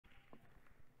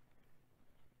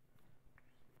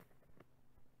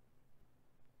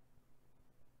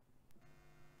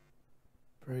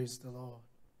Praise the Lord.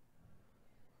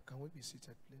 Can we be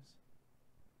seated, please?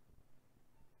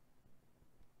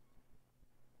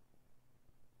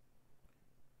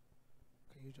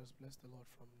 Can you just bless the Lord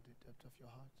from the depth of your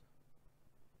heart?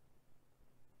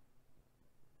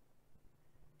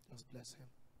 Just bless Him.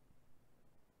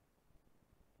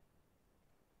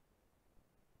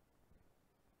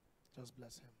 Just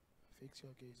bless Him. Fix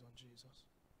your gaze on Jesus.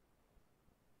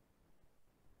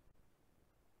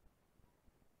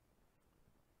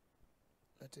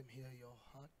 Let Him hear your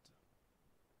heart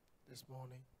this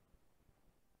morning.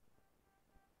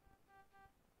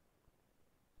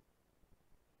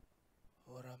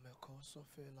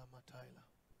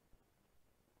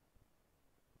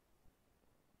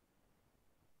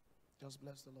 Just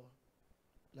bless the Lord.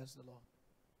 Bless the Lord.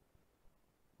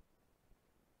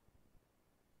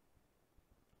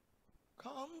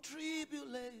 Come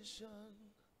tribulation,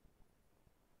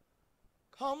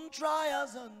 come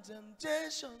trials and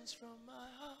temptations from my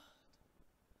heart,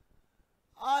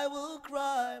 I will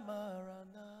cry,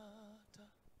 Maranatha.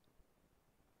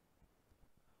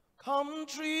 Come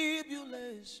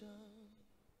tribulation,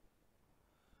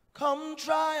 come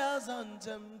trials and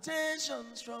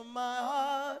temptations from my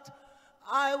heart,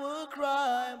 I will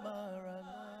cry, Maranatha.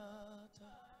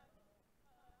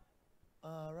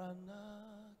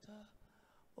 Maranatha,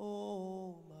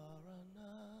 oh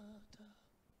Maranatha.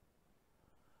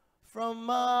 From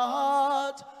my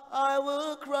heart I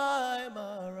will cry,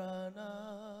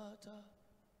 Maranatha.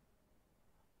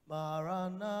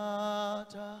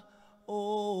 Maranatha,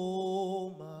 oh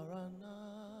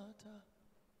Maranatha.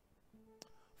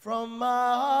 From my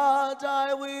heart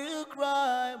I will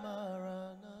cry,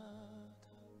 Maranatha.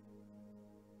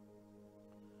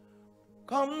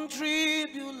 Come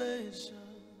tribulation,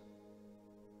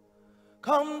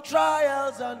 come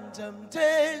trials and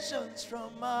temptations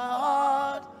from my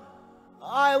heart,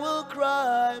 I will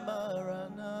cry,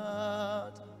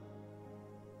 Maranatha.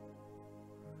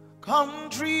 Come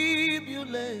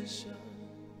tribulation,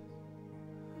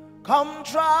 come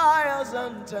trials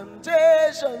and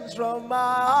temptations from my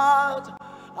heart,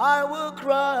 I will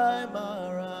cry,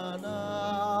 Maranatha.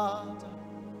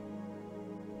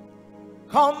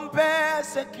 Come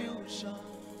persecution,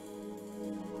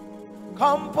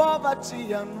 come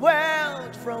poverty and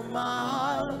wealth from my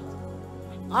heart,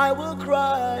 I will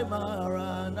cry,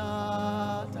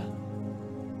 Maranatha.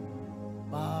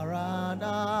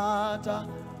 Maranatha,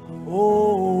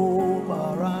 oh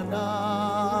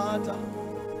Maranatha.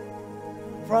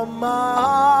 From my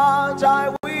heart I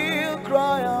will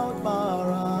cry out,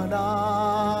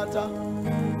 Maranatha.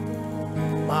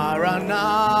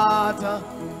 Maranatha,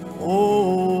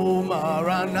 oh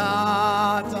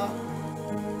Maranatha.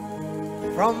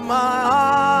 From my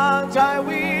heart I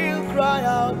will cry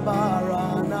out,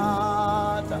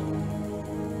 Maranatha.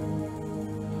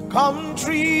 Come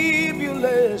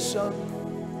tribulation,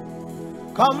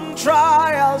 come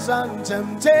trials and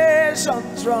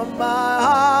temptations from my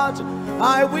heart,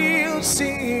 I will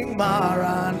sing,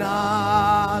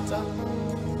 Maranatha.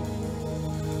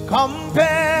 Come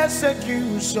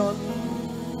persecution,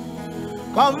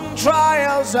 come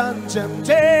trials and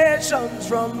temptations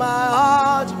from my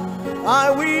heart, I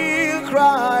will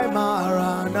cry,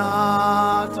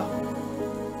 Maranatha.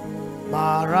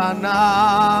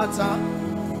 Maranatha,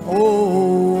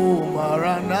 oh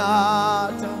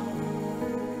Maranatha.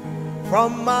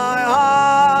 From my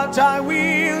heart I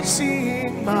will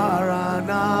sing,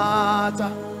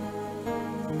 Maranatha.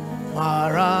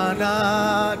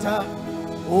 Maranatha,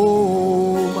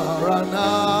 oh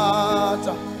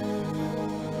Maranatha.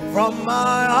 From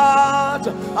my heart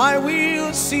I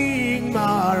will sing,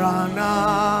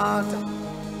 Maranatha.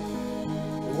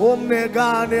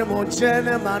 Omnegane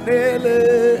mochene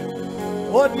manele,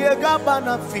 odiega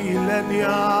bana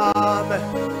fileniame.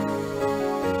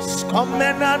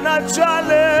 Skomena na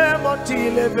chale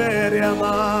motile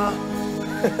veriama.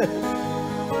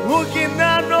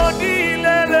 Ukina no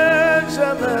dilele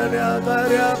zemenia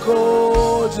varia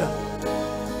koja.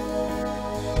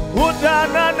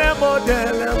 Udana ne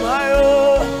modele mayo,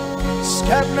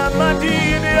 skena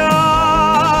madinia,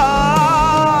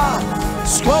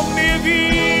 skomni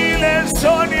vile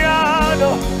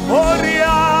soniano,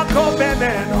 oria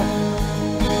cobeneno,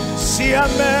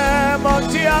 siame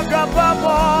montiaga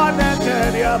babone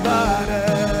teria bare,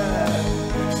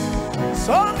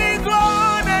 soni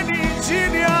glone di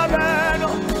cinia beno,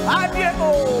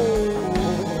 adiemo,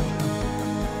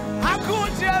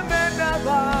 acute mena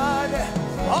vale.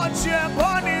 Ocie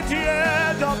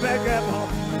bonitie do begebo,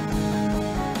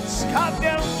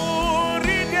 skapte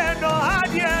muridieno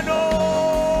adieno.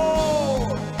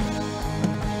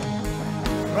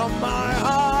 From my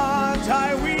heart I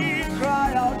will cry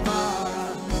out,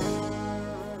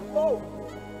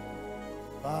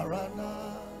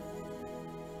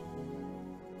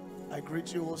 I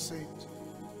greet you, O saint.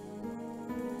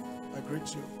 I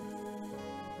greet you.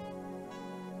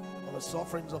 On the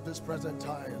sufferings of this present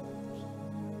time.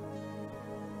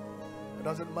 It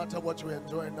doesn't matter what you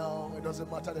enjoy now. It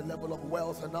doesn't matter the level of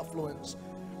wealth and affluence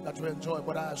that you enjoy.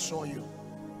 But I assure you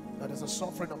that is a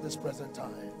suffering of this present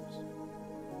times.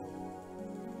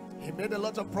 He made a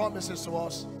lot of promises to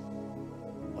us.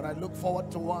 But I look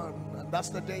forward to one. And that's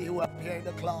the day he will appear in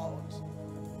the clouds.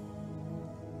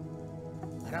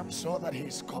 And I'm sure that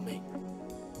he's coming.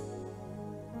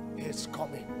 He's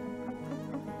coming.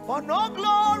 For no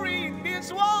glory in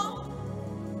this world.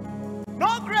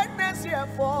 No greatness here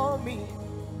for me.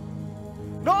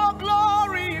 No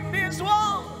glory in this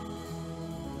world.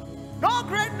 No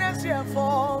greatness here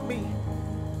for me.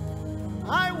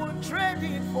 I will trade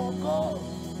it for gold.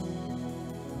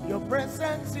 Your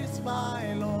presence is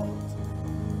my Lord.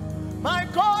 My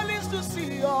call is to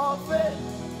see your face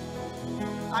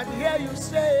and hear you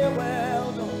say,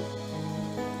 well done.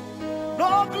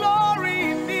 No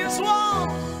glory in this world.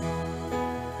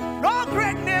 No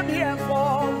great name here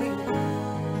for me.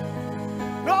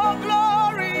 No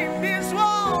glory in this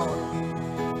world.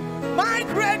 My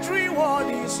great reward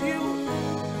is you.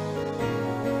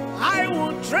 I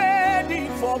will trade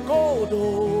it for gold.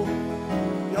 Oh,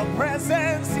 your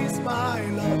presence is my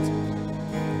Lord.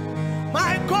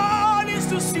 My goal is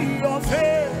to see your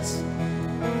face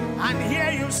and hear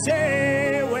you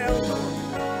say, well done.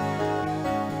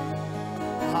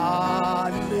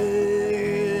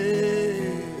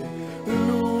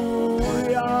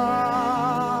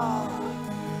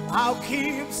 I'll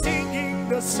keep singing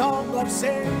the song of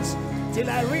saints till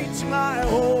I reach my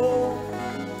home.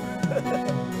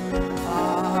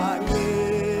 Hallelujah.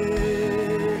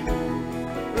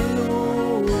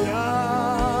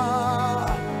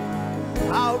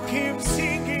 I'll keep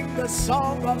singing the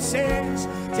song of saints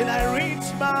till I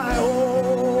reach my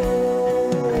home.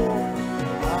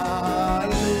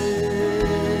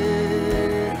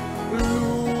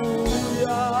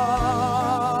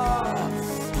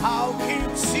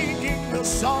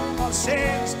 Song of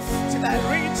saints till I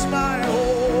reach my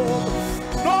home.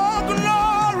 No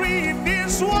glory in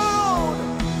this world.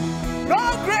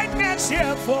 No greatness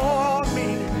here for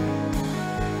me.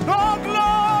 No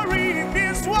glory in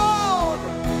this world.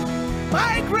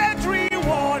 My great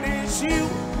reward is you.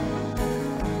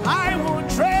 I will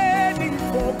trade it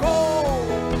for gold.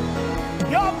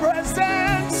 Your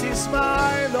presence is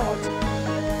my Lord.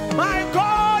 My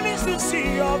goal is to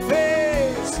see your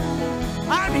face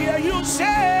and hear you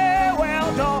say,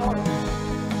 well done.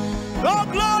 No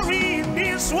glory in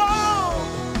this world.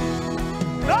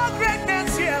 No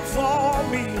greatness here for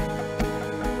me.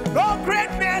 No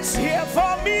greatness here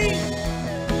for me.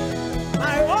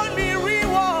 My only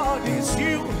reward is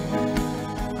you.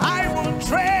 I will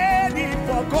trade it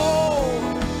for gold.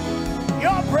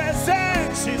 Your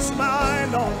presence is my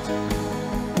Lord.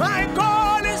 My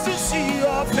goal is to see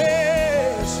your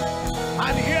face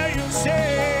and hear you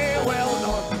say, well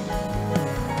done.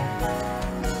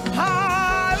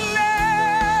 Hallelujah.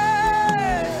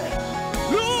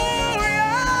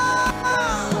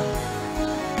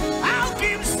 I'll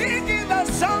keep singing the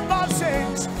song of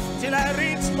saints till I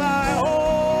reach my home.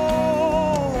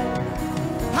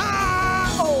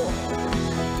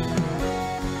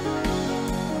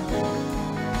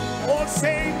 Oh,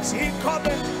 saints, he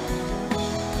cometh.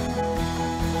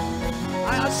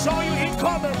 I assure you, he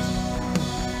cometh.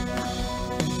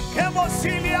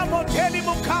 Kemosilia moteli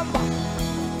mukamba.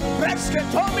 Preske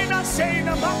tomina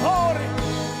seina mahore.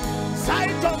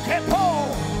 Saito kepo.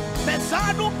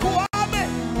 Mesanu kuame.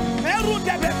 Meru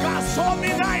debeka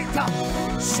sominaita.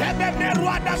 Shebe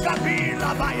meruada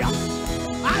kabila baya.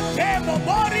 Ate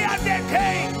momoria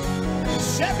dekei.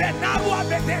 Shebe narua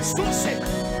bedesuse.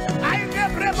 Aine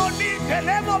bremoni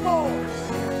telemomo.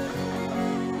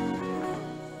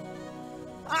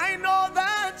 I know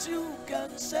that you can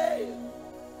save.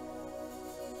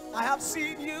 I have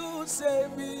seen you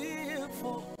save me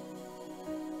before.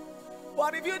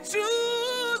 But if you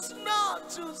choose not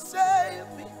to save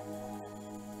me,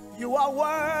 you are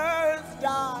worth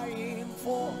dying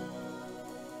for.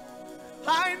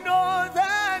 I know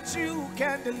that you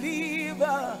can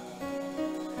deliver.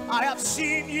 I have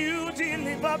seen you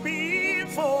deliver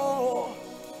before.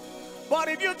 But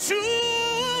if you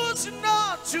choose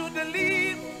not to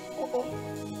deliver,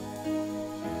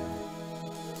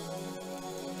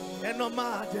 and no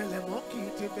matter the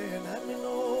monkey to be an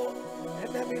amino,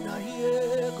 and I mean, I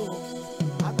hear go.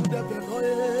 I could have been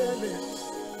oil,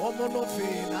 or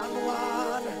monofin,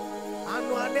 and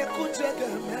one could check a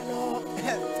meno,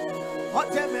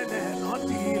 hot a man, not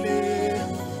delay,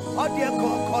 or dear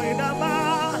coinama,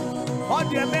 or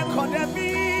dear man, or the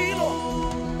meal.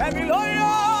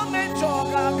 Ebiloyo me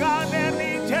choga gane ni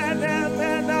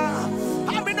tenemena.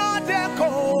 Amino deko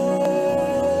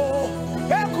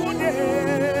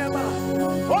ekudema.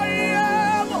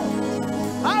 Oyemo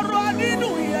arwadinu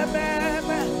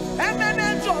yememe. Emene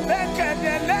jobeke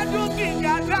de ledu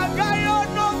kinyadaga yo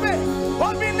nome.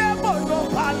 Obile bono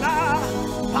pala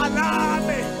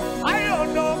palame.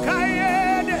 Ayono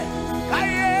kayene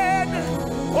kayene.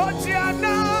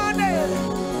 Otianane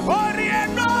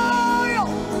orienoyo.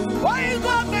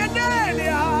 Oigo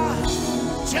menelia.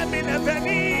 Chemine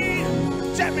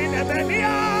veni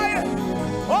aye.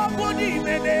 Obudi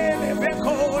menele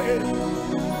bekoye.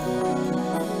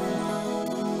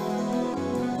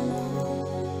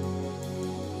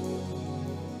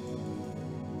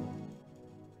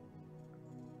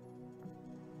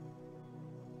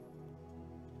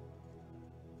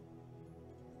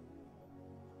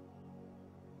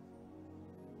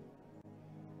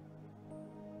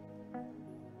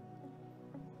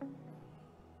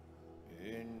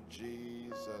 In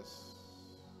Jesus'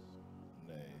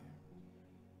 name.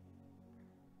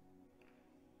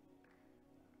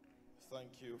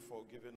 Thank you for giving